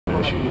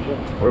man.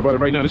 Shit. Worry about it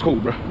right now. It's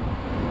cold, bro.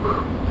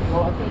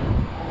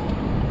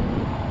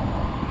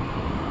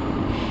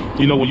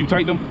 You know, when you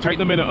tighten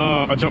them in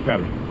a jump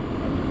pattern.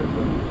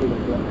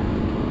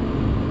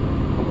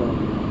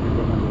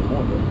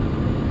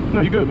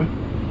 No, you good, man.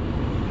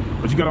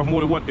 But you got off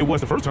more than what it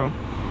was the first time.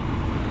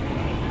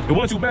 It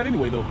wasn't too bad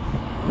anyway, though.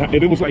 Now,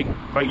 if it was like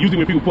usually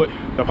when people put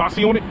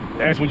epoxy on it,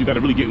 that's when you got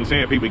to really get in the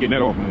sandpaper and getting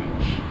that off, man.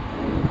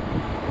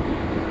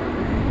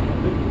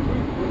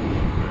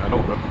 I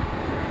know, bro.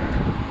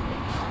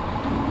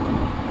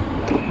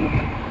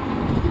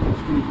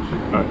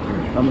 All right.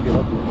 I'm gonna get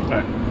up to it. All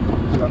right.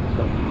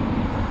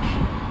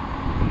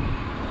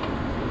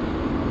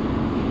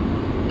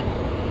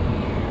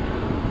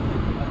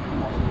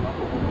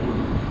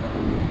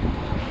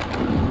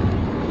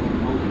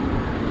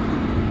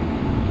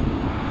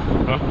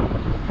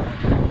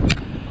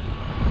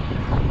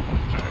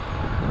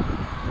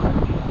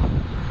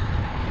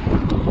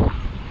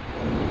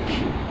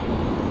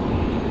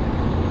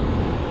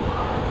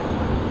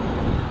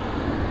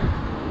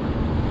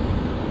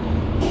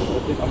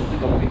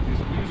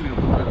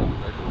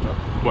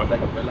 What?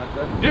 Like a red like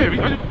that?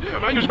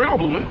 Yeah, I use red or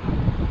blue, man.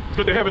 It's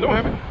good to have it, don't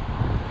have it.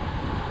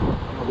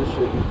 Oh, this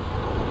shit.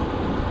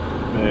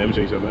 Man, let me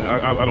tell you something,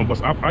 man. I don't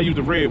bust. I use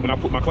the red when I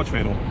put my clutch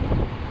fan on.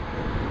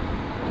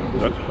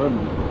 This is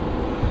permanent.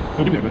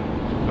 Don't do that,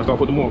 man. I start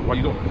putting them on while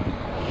you doing it.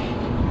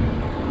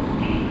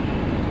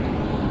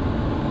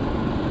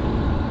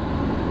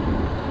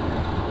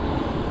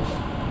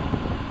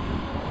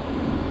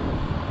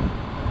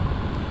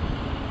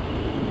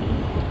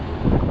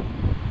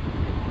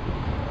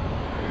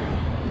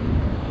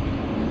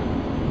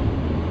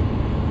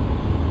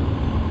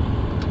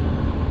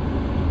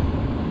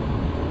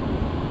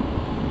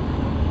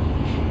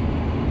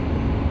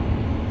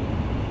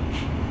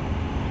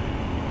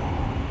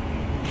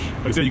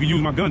 Like I said, you can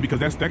use my gun because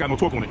that got no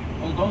torque on it.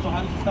 Oh, so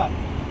how does it stop?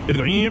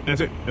 It'll go in,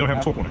 that's it. It don't have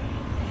a torque on it.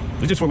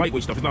 It's just for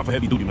lightweight stuff. It's not for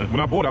heavy duty, man. When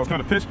I bought it, I was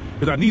kind of pissed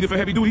because I need it for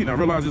heavy duty, and I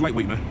realized it's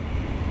lightweight, man.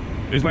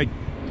 It's like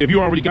if you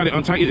already got it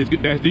untightened, it's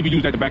good. You can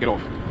use that to back it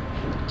off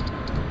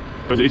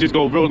because it just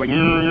goes real like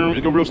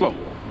it go real slow.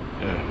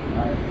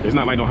 Yeah. It's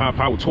not like no high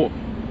power torque.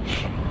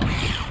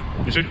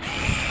 You see?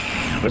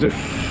 That's it.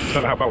 It's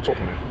not a high power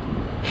torque on it.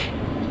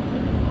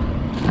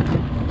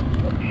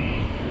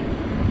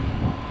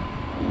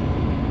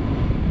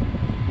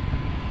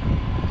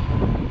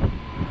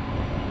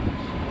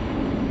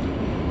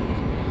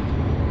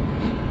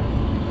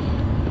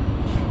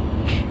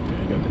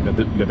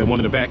 You got that one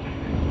in the back.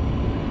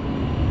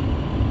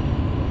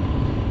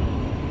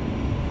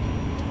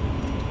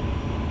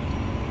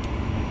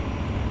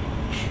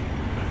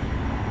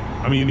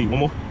 I mean, you need one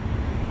more.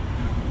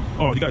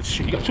 Oh, you got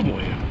two more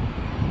in here.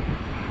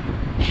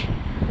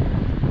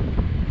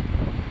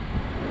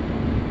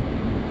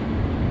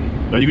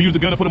 Now you can use the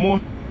gun to put them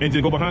on and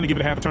just go behind and give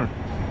it a half a turn.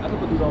 I can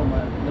put these on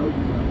my nose.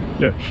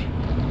 Yeah.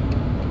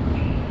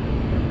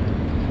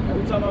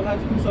 Every time I like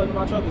to do something in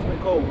my truck, it's been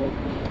cold, bro.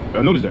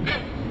 I noticed that.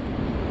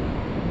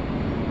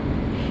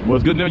 Well,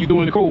 it's good now you're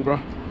doing the cold, bro.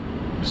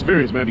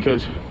 Experience, man,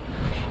 because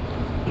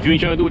if you ain't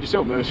trying to do it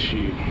yourself, man,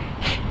 shit.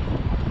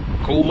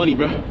 Cold money,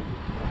 bro.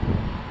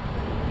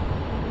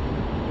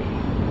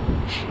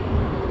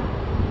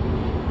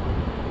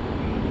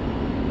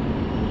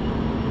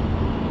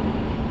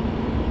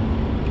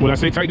 When I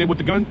say tighten it with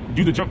the gun,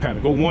 do the jump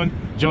pattern. Go 1,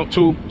 jump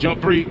 2,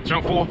 jump 3,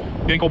 jump 4,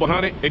 then go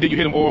behind it, and then you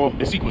hit them all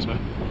in sequence, man.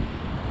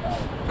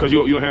 Because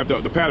you don't have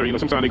the pattern, you know,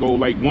 sometimes they go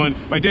like one,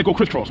 like they go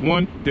crisscross.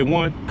 1, then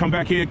 1, come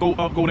back here, go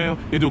up, go down,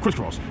 they do a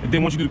crisscross. And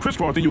then once you do the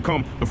crisscross, then you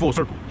come the full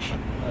circle.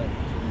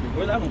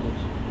 Where that one goes?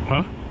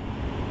 Huh?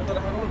 I thought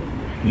I had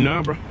one.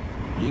 Nah, bro.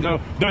 You go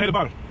down here at the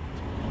bottom.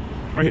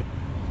 Right here.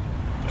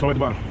 Come at the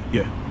bottom.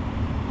 Yeah.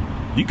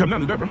 You can come down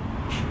to that, bro.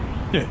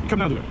 Yeah, you come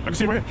down to that. I can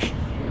see it right here.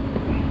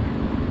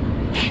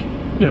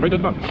 Yeah, right there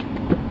at the bottom.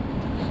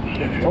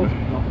 Yeah, Oh,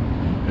 man. no.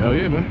 Hell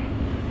yeah, man.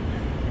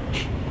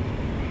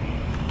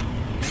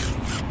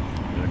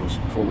 That goes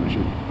forward and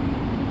shoot.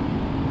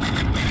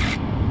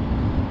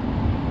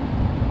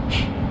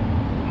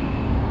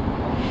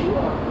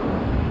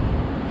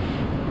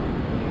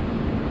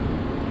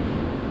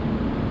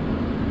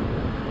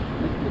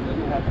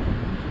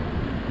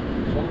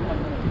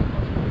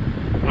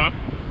 Huh?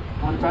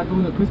 Try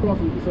doing the crisscross.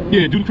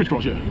 Yeah, do the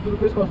crisscross, yeah. You do the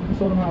crisscross and you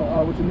show them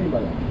how what you mean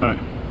by that. All right.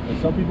 And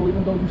some people,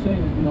 even though you're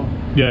saying, you know,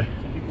 Yeah.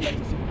 some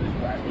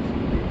people like to see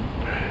this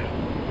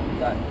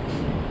right.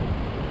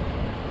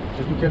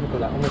 Just be careful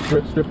because I'm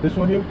gonna strip this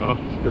one here.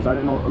 Because I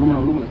didn't know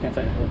aluminum can't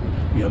tighten it.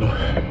 Yeah, I know.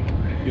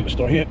 You're gonna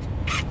start here.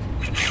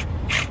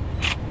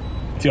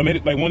 See, I made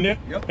it like one there.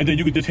 Yep. And then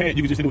you could just hit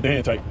it with the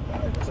hand tight. All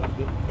right, that sounds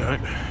good. All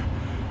right.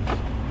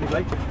 You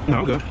like it? No,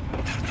 I'm good.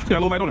 Got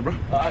a little light on it, bro.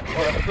 All right,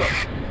 let's go.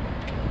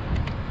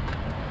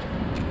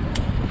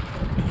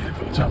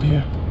 From the top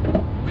here.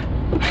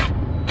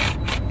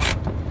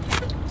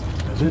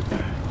 That's it.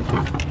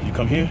 You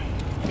come here,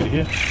 get it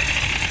here.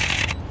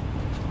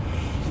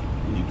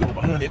 You go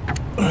behind it.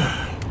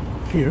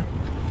 Here.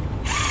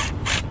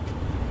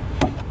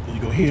 Then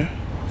you go here.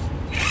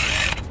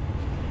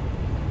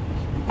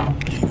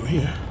 Then you go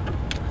here.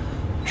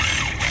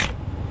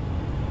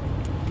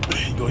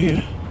 go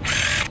here.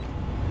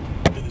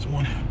 Then there's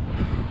one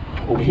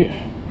over here.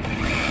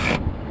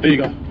 There you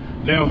go.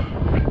 Now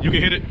you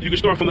can hit it. You can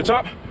start from the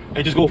top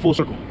and just go full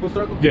circle. Full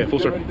circle? Yeah, full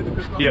circle.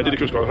 Yeah, I did the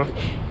crisscross, huh?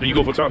 Then you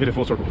go for the top, hit it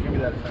full circle. Give me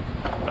that.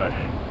 All right.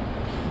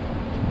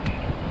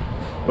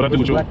 What I do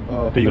with you?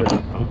 There you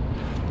go.